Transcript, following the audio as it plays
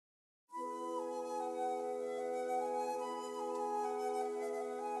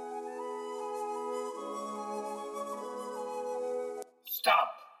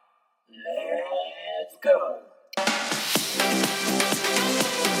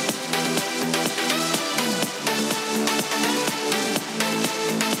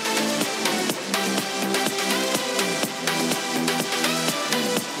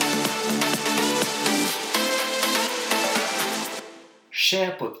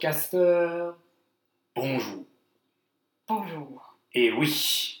podcasteurs, bonjour. Bonjour. Et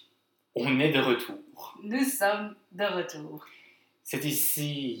oui, on est de retour. Nous sommes de retour. C'est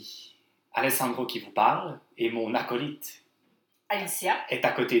ici Alessandro qui vous parle et mon acolyte Alicia, est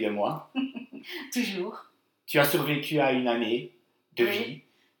à côté de moi. toujours. Tu as survécu à une année de vie.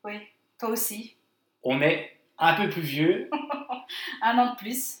 Oui, toi aussi. On est un peu plus vieux, Un an de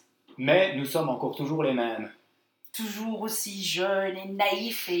plus. mais nous sommes encore toujours les mêmes. Toujours aussi jeune et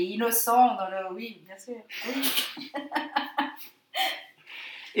naïf et innocent dans le... Oui, bien sûr. Oui.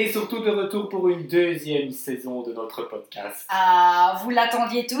 Et surtout de retour pour une deuxième saison de notre podcast. Ah, vous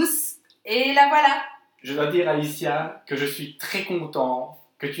l'attendiez tous. Et la voilà. Je dois dire, Alicia, que je suis très content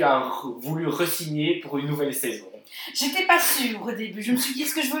que tu as voulu re-signer pour une nouvelle saison. J'étais pas sûre au début. Je me suis dit,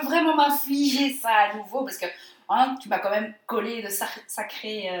 est-ce que je veux vraiment m'infliger ça à nouveau? Parce que tu m'as quand même collé de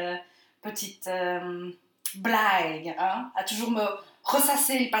sacrées petites blagues. À toujours me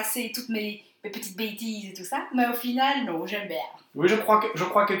ressasser le passé, toutes mes petites bêtises et tout ça. Mais au final, non, j'aime bien. Oui, je crois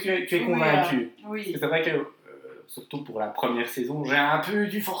que tu es convaincu. Oui. C'est vrai que, surtout pour la première saison, j'ai un peu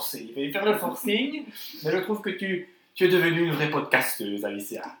dû forcer. Il fallait faire le forcing, mais je trouve que tu es devenue une vraie podcasteuse,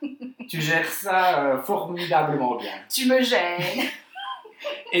 Alicia. Tu gères ça formidablement bien. Tu me gênes.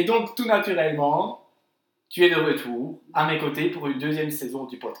 Et donc, tout naturellement, tu es de retour à mes côtés pour une deuxième saison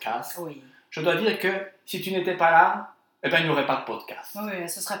du podcast. Oui. Je dois dire que si tu n'étais pas là, eh ben, il n'y aurait pas de podcast. Oui,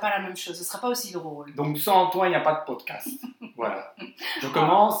 ce ne serait pas la même chose, ce ne serait pas aussi drôle. Donc sans toi, il n'y a pas de podcast. Voilà. Je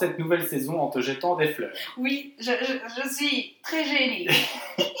commence cette nouvelle saison en te jetant des fleurs. Oui, je suis très gênée.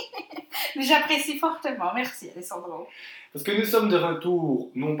 Mais j'apprécie fortement. Merci, Alessandro. Parce que nous sommes de retour,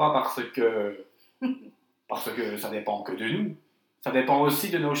 non pas parce que ça dépend que de nous, ça dépend aussi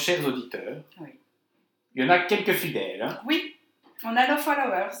de nos chers auditeurs. Oui. Il y en a quelques fidèles. Hein, Oui, on a nos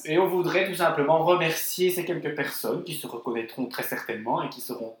followers. et on voudrait tout simplement remercier ces quelques personnes qui se reconnaîtront très certainement et qui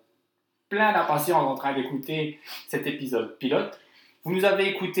seront plein d'impatience en train d'écouter cet épisode pilote. Vous nous avez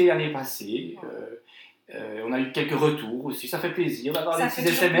écoutés l'année passée, on a eu quelques retours aussi, ça fait plaisir d'avoir des petits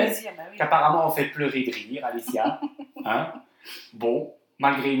SMS qui apparemment ont fait pleurer de rire, Alicia. Hein? Bon,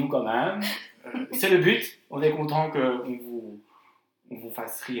 malgré nous quand même, c'est le but, on est content qu'on vous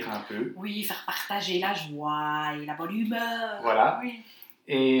fasse rire un peu. Oui, faire partager la joie et la bonne humeur. Voilà. Oui.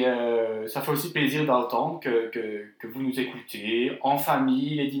 Et ça fait aussi plaisir d'entendre que vous nous écoutez en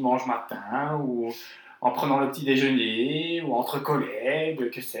famille les dimanches matins ou en prenant le petit déjeuner ou entre collègues,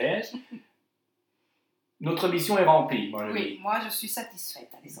 que sais-je. Notre mission est remplie, moi je dis. Oui, moi je suis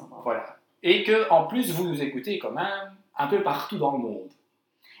satisfaite, Alessandro. Voilà. Et que en plus vous nous écoutez quand même un peu partout dans le monde.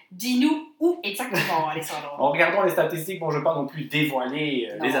 Dis-nous où exactement, Alessandro. En regardant les statistiques, bon je ne vais pas non plus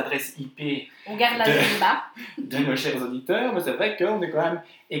dévoiler les adresses IP On garde l'anonymat. de nos chers auditeurs, mais c'est vrai qu'on est quand même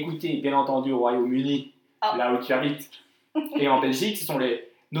écouté, bien entendu, au Royaume-Uni, là où tu habites, et en Belgique, ce sont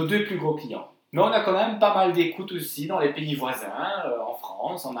nos deux plus gros clients. Mais on a quand même pas mal d'écoutes aussi dans les pays voisins, en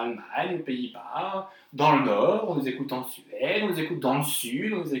France, en Allemagne, aux Pays-Bas, dans le Nord, on nous écoute en Suède, on nous écoute dans le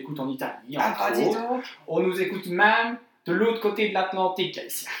Sud, on nous écoute en Italie, dis donc. on nous écoute même de l'autre côté de l'Atlantique,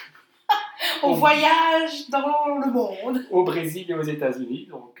 ici. On voyage dans le monde. Au Brésil et aux États-Unis,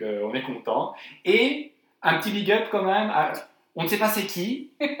 donc on est content. Et un petit big up quand même, on ne sait pas c'est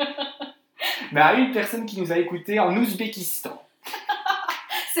qui, mais à une personne qui nous a écoutés en Ouzbékistan.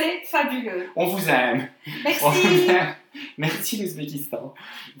 C'est fabuleux. On vous aime. Merci. On vous aime. Merci l'Ouzbékistan.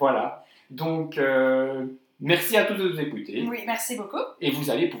 Voilà. Donc, merci à tous de nous écouter. Oui, merci beaucoup. Et vous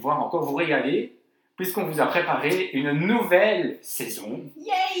allez pouvoir encore vous régaler, puisqu'on vous a préparé une nouvelle saison.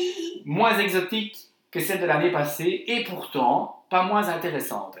 Yay! Moins exotique que celle de l'année passée, et pourtant pas moins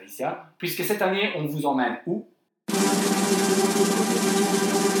intéressante, Alicia, puisque cette année, on vous emmène où?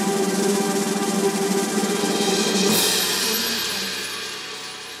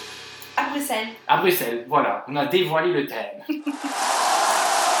 À Bruxelles. À Bruxelles, voilà, on a dévoilé le thème.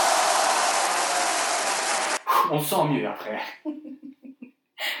 On se sent mieux après.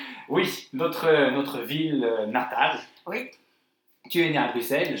 Oui, notre ville natale. Oui. Tu es né à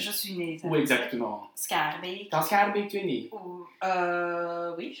Bruxelles. Je suis née. Où exactement? Schaerbeek. Dans Schaerbeek, tu es né.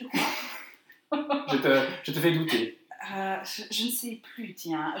 Oui, je crois. Je te fais douter. Je ne sais plus,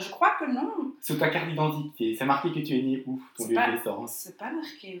 tiens. Je crois que non. Sur ta carte d'identité, c'est marqué que tu es né où, ton lieu de naissance? C'est pas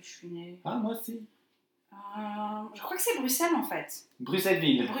marqué où je suis née. Ah, moi aussi. Je crois que c'est Bruxelles en fait.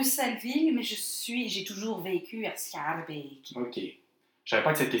 Bruxelles-Ville. Bruxelles-Ville, mais j'ai toujours vécu à Schaerbeek. Ok. Je savais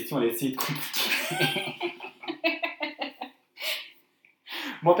pas que cette question allait essayer de compliquer.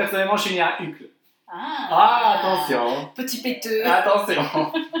 Moi, personnellement, je suis né à Uccle. Ah, attention. Petit péteux.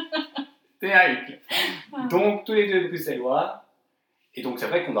 Attention. T'es à Uccle. Donc, tous les deux bruxellois. Et donc, c'est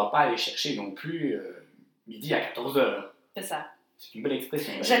vrai qu'on ne doit pas aller chercher non plus midi à 14h. C'est ça. C'est une belle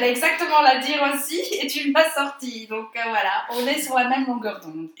expression. J'allais exactement la dire aussi et tu me l'as sorti. Donc voilà, on est sur la même longueur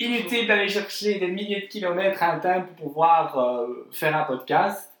d'onde. Inutile d'aller chercher des milliers de kilomètres à un terme pour pouvoir faire un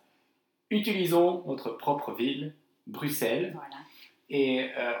podcast. Utilisons notre propre ville, Bruxelles. Voilà. Et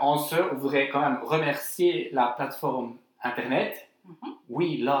en ce, on voudrait quand même remercier la plateforme internet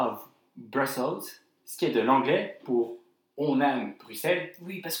We Love Brussels, ce qui est de l'anglais pour On aime Bruxelles.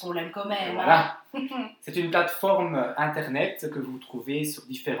 Oui, parce qu'on l'aime quand même. Voilà. C'est une plateforme internet que vous trouvez sur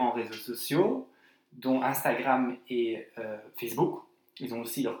différents réseaux sociaux, dont Instagram et Facebook. Ils ont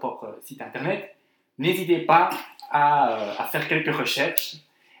aussi leur propre site internet. N'hésitez pas à faire quelques recherches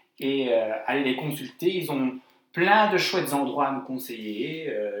et aller les consulter. Ils ont plein de chouettes endroits à nous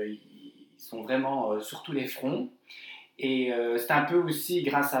conseiller. Ils sont vraiment sur tous les fronts. Et c'est un peu aussi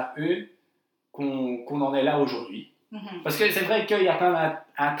grâce à eux qu'on en est là aujourd'hui. Parce que c'est vrai qu'il y a quand même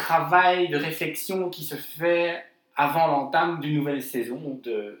un travail de réflexion qui se fait avant l'entame d'une nouvelle saison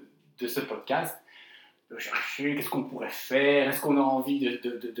de ce podcast. De chercher qu'est-ce qu'on pourrait faire, est-ce qu'on a envie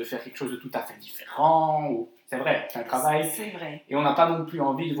de faire quelque chose de tout à fait différent. C'est vrai, c'est un travail. C'est vrai. Et on n'a pas non plus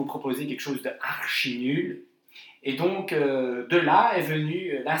envie de vous proposer quelque chose de archi nul. Et donc, de là est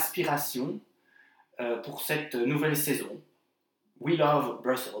venue l'inspiration pour cette nouvelle saison. We love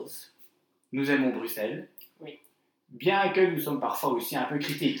Brussels. Nous aimons Bruxelles. Oui. Bien que nous sommes parfois aussi un peu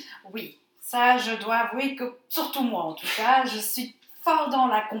critiques. Oui, ça je dois avouer que, surtout moi en tout cas, je suis fort dans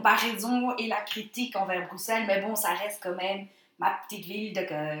la comparaison et la critique envers Bruxelles, mais bon, ça reste quand même ma petite ville de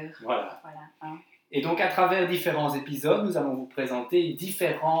cœur. Voilà. Hein. Et donc, à travers différents épisodes, nous allons vous présenter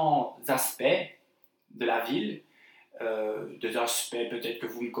différents aspects de la ville, des aspects peut-être que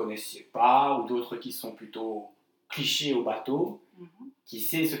vous ne connaissiez pas, ou d'autres qui sont plutôt clichés au bateau. Qui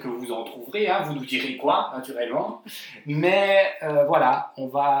sait ce que vous en trouverez, hein, vous nous direz quoi, naturellement. Mais voilà, on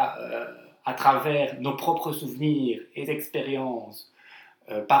va, à travers nos propres souvenirs et expériences,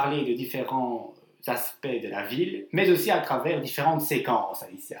 parler de différents aspects de la ville, mais aussi à travers différentes séquences,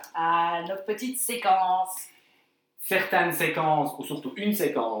 Alicia. Ah, nos petites séquences. Certaines séquences, ou surtout une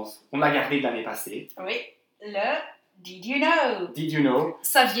séquence, on l'a gardée de l'année passée. Oui, le Did You Know. Did you know?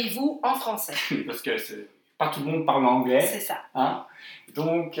 Saviez-vous en français? Parce que pas tout le monde parle anglais. C'est ça. Hein?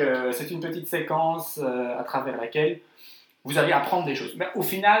 Donc, c'est une petite séquence à travers laquelle vous allez apprendre des choses. Mais au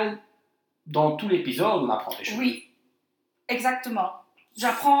final, dans tout l'épisode, on apprend des choses. Oui, exactement.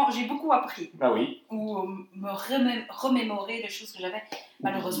 J'ai beaucoup appris. Bah oui. Ou me remémorer des choses que j'avais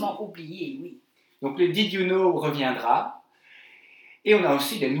malheureusement oubliées, oui. Donc, le Did You Know reviendra. Et on a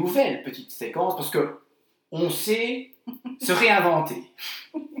aussi des nouvelles petites séquences parce que on sait se réinventer.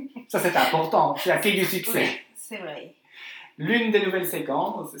 Ça, c'est important. C'est la clé du succès. Oui, c'est vrai. L'une des nouvelles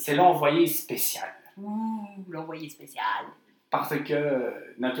séquences, c'est l'envoyé spécial. Ouh, l'envoyé spécial. Parce que,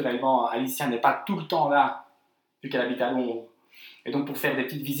 naturellement, Alicia n'est pas tout le temps là, vu qu'elle habite à Londres. Et donc, pour faire des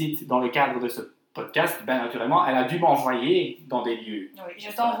petites visites dans le cadre de ce podcast, ben, naturellement, elle a dû m'envoyer dans des lieux. Oui, je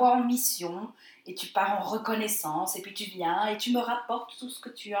t'envoie en mission, et tu pars en reconnaissance, et puis tu viens, et tu me rapportes tout ce que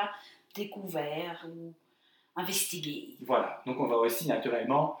tu as découvert ou investigué. Voilà. Donc, on va aussi,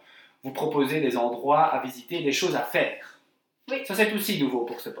 naturellement, vous proposer des endroits à visiter, des choses à faire. Oui. Ça, c'est aussi nouveau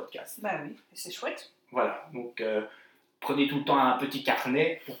pour ce podcast. Bah oui, c'est chouette. Voilà, donc prenez tout le temps un petit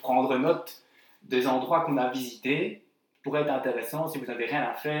carnet pour prendre note des endroits qu'on a visités. Pourrait être intéressant si vous n'avez rien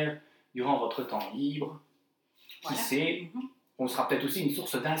à faire durant votre temps libre. Qui sait, on sera peut-être aussi une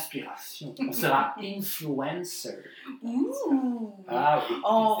source d'inspiration. On sera influencer. Ouh. Ah, oui,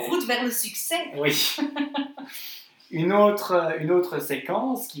 en route vers le succès. Oui. Une autre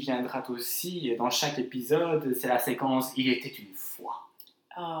séquence qui viendra aussi dans chaque épisode, c'est la séquence Il était une fois.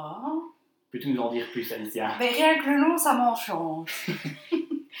 Oh. Peux-tu nous en dire plus, Alicia? Mais rien que le nom, ça m'enchante.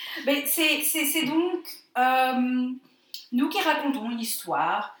 Mais c'est donc nous qui racontons une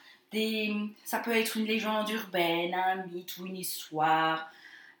histoire. Ça peut être une légende urbaine, un mythe ou une histoire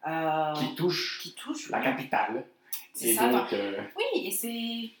qui touche la capitale. C'est et ça. Donc, oui, et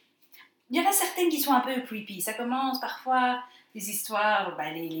c'est... Il y en a certaines qui sont un peu creepy. Ça commence parfois des histoires,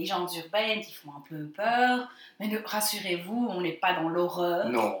 les légendes urbaines qui font un peu peur. Mais rassurez-vous, on n'est pas dans l'horreur.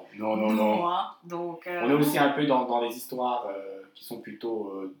 Non. Hein. Donc, on est aussi un peu dans les histoires qui sont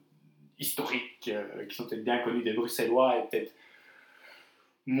plutôt historiques, qui sont peut-être bien connues des Bruxellois et peut-être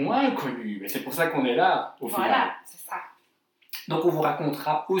moins connues. Mais c'est pour ça qu'on est là, au final. Voilà, c'est ça. Donc, on vous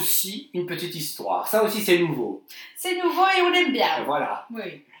racontera aussi une petite histoire. Ça aussi, c'est nouveau. C'est nouveau et on aime bien. Voilà.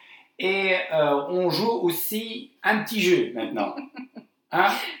 Oui. Et on joue aussi un petit jeu maintenant.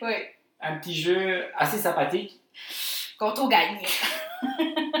 Hein? Oui. Un petit jeu assez sympathique. Quand on gagne.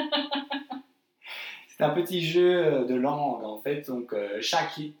 C'est un petit jeu de langue en fait. Donc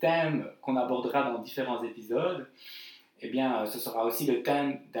chaque thème qu'on abordera dans différents épisodes, eh bien, ce sera aussi le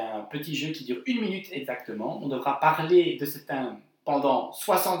thème d'un petit jeu qui dure 1 minute exactement. On devra parler de ce thème pendant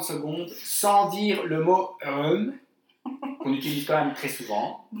 60 secondes sans dire le mot qu'on utilise quand même très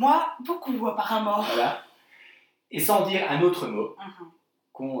souvent. Moi, beaucoup apparemment. Voilà. Et sans dire un autre mot Mhm.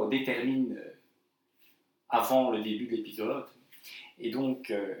 qu'on détermine avant le début de l'épisode. Et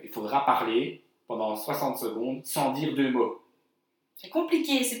donc, il faudra parler pendant 60 secondes sans dire 2 mots. C'est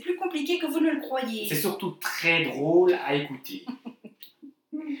compliqué, c'est plus compliqué que vous ne le croyez. C'est surtout très drôle à écouter.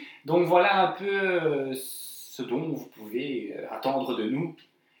 Donc voilà un peu ce dont vous pouvez attendre de nous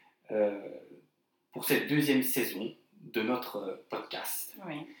pour cette 2e saison de notre podcast.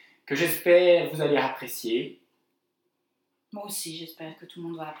 Oui. Que j'espère vous allez apprécier. Moi aussi, j'espère que tout le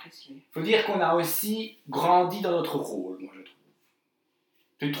monde va apprécier. Il faut dire qu'on a aussi grandi dans notre rôle, moi je trouve.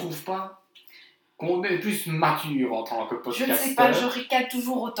 Tu ne trouves pas qu'on est plus mature en tant que podcasteur? Je ne sais pas, je ricane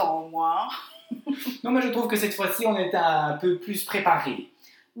toujours autant, moi. Non, mais je trouve que cette fois-ci, on était un peu plus préparés.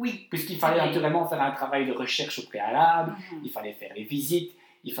 Oui. Puisqu'il fallait naturellement faire un travail de recherche au préalable, Mhm. il fallait faire les visites,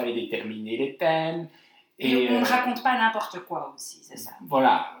 il fallait déterminer les thèmes. Et on ne raconte pas n'importe quoi aussi, c'est ça.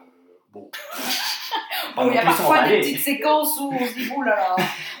 Voilà. Bon. Bon, il y a parfois des petites séquences où on se dit, oh là là.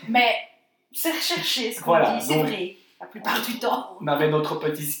 Mais c'est recherché, ce qu'on dit, c'est vrai, la plupart du temps. On avait notre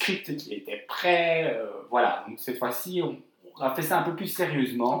petit script qui était prêt. Voilà. Donc cette fois-ci, on a fait ça un peu plus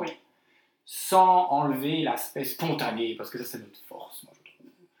sérieusement, Oui. sans enlever l'aspect spontané, parce que ça, c'est notre force, moi, je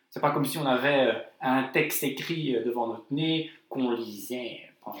trouve. C'est pas comme si on avait un texte écrit devant notre nez qu'on lisait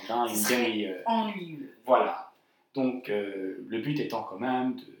pendant une demi-heure. Ennuyeux. Voilà. Donc, le but étant quand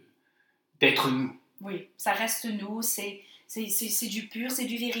même d'être nous. Oui, ça reste nous, c'est du pur, c'est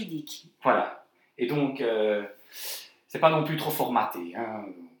du véridique. Voilà. Et donc, c'est pas non plus trop formaté. Hein.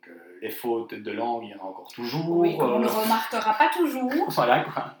 Donc, les fautes de langue, il y en a encore toujours. Oui, qu'on ne remarquera pas toujours. Voilà,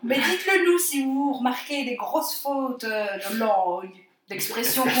 quoi. Mais dites-le nous si vous remarquez des grosses fautes de langue,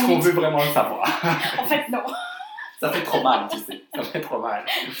 d'expression. Est-ce qu'on veut vraiment le savoir? En fait, non. Ça fait trop mal, tu sais. Ça fait trop mal.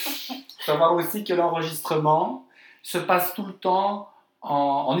 Il faut savoir aussi que l'enregistrement se passe tout le temps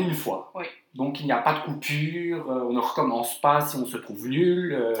en une fois. Oui. Donc, il n'y a pas de coupure, on ne recommence pas si on se trouve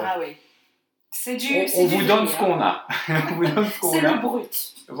nul. Ah oui. C'est on vous donne ce qu'on a. On vous donne ce qu'on c'est a. le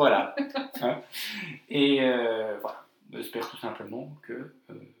brut. Voilà. Hein? Et voilà. J'espère tout simplement que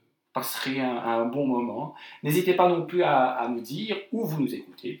vous passerez un bon moment. N'hésitez pas non plus à nous dire où vous nous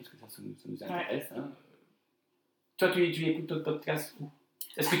écoutez, parce que ça nous intéresse. Ouais. Hein. Toi, tu écoutes notre podcast où?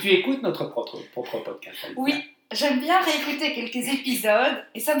 Est-ce que tu écoutes notre propre podcast? Oui, j'aime bien réécouter quelques épisodes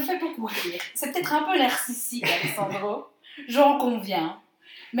et ça me fait beaucoup rire. C'est peut-être un peu narcissique, Alessandro, j'en conviens.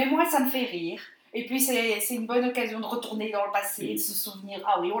 Mais moi, ça me fait rire. Et puis, c'est une bonne occasion de retourner dans le passé, de se souvenir,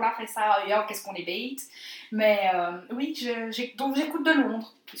 ah oui, on a fait ça, et oh, qu'est-ce qu'on est bête. Mais oui, donc j'écoute de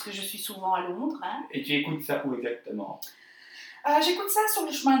Londres, puisque je suis souvent à Londres. Hein. Et tu écoutes ça où exactement? J'écoute ça sur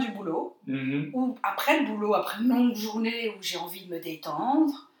le chemin du boulot, ou après le boulot, après une longue journée où j'ai envie de me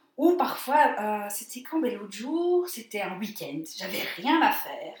détendre, ou parfois, c'était quand l'autre jour, c'était un week-end, j'avais rien à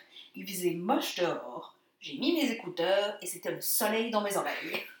faire, il faisait moche dehors, j'ai mis mes écouteurs et c'était le soleil dans mes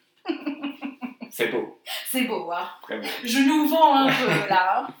oreilles. C'est beau. C'est beau, hein. Très beau. Je nous vends un peu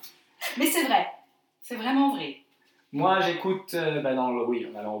là, mais c'est vrai, c'est vraiment vrai. Moi, j'écoute en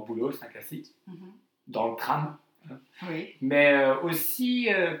allant au boulot, c'est un classique, dans le tram. Oui. Mais aussi,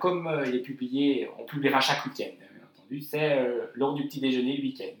 comme il est publié, on publiera chaque week-end, bien entendu, c'est lors du petit déjeuner le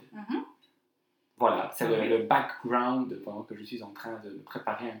week-end. Voilà, c'est le background pendant que je suis en train de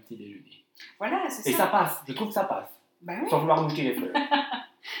préparer un petit déjeuner. Voilà, c'est ça. Et ça passe, je trouve que ça passe. Ben oui. Sans vouloir moucher les fleurs.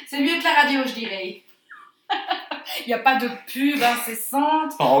 C'est mieux que la radio, je dirais. Il n'y a pas de pub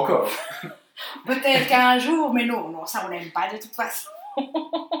incessante. Pas encore. Peut-être qu'un jour, mais non, ça on n'aime pas de toute façon.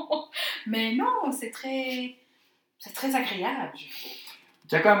 Mais non, c'est très agréable, je trouve.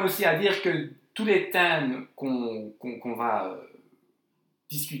 Il y a quand même aussi à dire que tous les thèmes qu'on va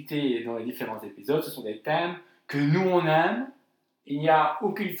discuter dans les différents épisodes, ce sont des thèmes que nous on aime. Il n'y a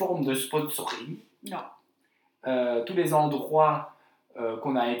aucune forme de sponsoring. Non. Tous les endroits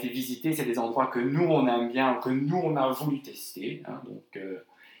qu'on a été visités, c'est des endroits que nous on aime bien, que nous on a voulu tester. Hein, donc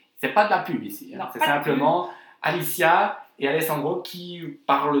c'est pas de la pub ici. Hein, non, c'est simplement Alicia et Alessandro qui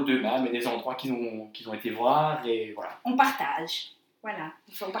parlent d'eux-mêmes et des endroits qu'ils ont été voir et voilà. On partage. Voilà.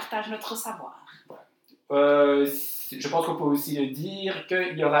 On partage notre savoir. Voilà. Je pense qu'on peut aussi le dire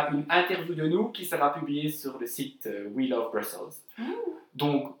qu'il y aura une interview de nous qui sera publiée sur le site We Love Brussels.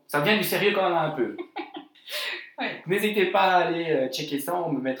 Donc ça vient du sérieux quand même un peu. Ouais. N'hésitez pas à aller checker ça,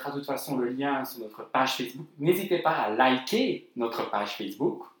 on me mettra de toute façon le lien sur notre page Facebook. N'hésitez pas à liker notre page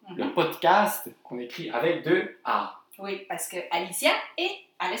Facebook, le podcast qu'on écrit avec 2 A. Oui, parce que Alicia et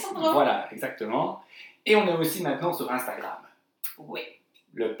Alessandro. Voilà, exactement. Et on est aussi maintenant sur Instagram. Oui.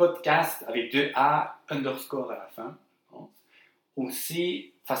 Le podcast avec 2A underscore à la fin.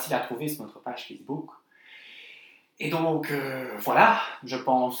 Aussi facile à trouver sur notre page Facebook. Et donc, voilà, je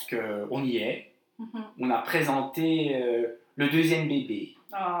pense qu'on y est. On a présenté le deuxième bébé,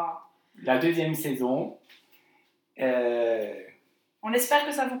 la deuxième saison. On espère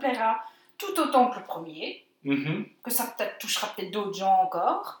que ça vous plaira tout autant que le premier, que ça touchera peut-être d'autres gens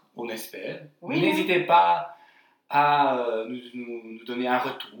encore. On espère. Oui. N'hésitez pas à nous donner un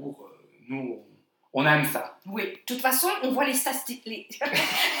retour. Nous, on aime ça. Oui, de toute façon, on voit les statistiques.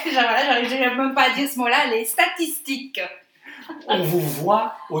 Voilà, j'arrive même pas à dire ce mot-là, les statistiques. On vous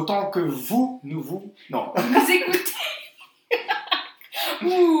voit autant que vous, Non. Vous écoutez.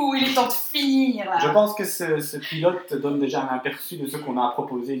 Ouh, il est temps de finir là. Je pense que ce pilote donne déjà un aperçu de ce qu'on a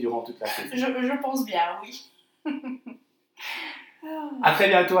proposé durant toute la saison. Je pense bien, oui. À très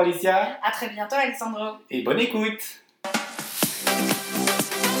bientôt, Alicia. À très bientôt, Alessandro. Et bonne écoute.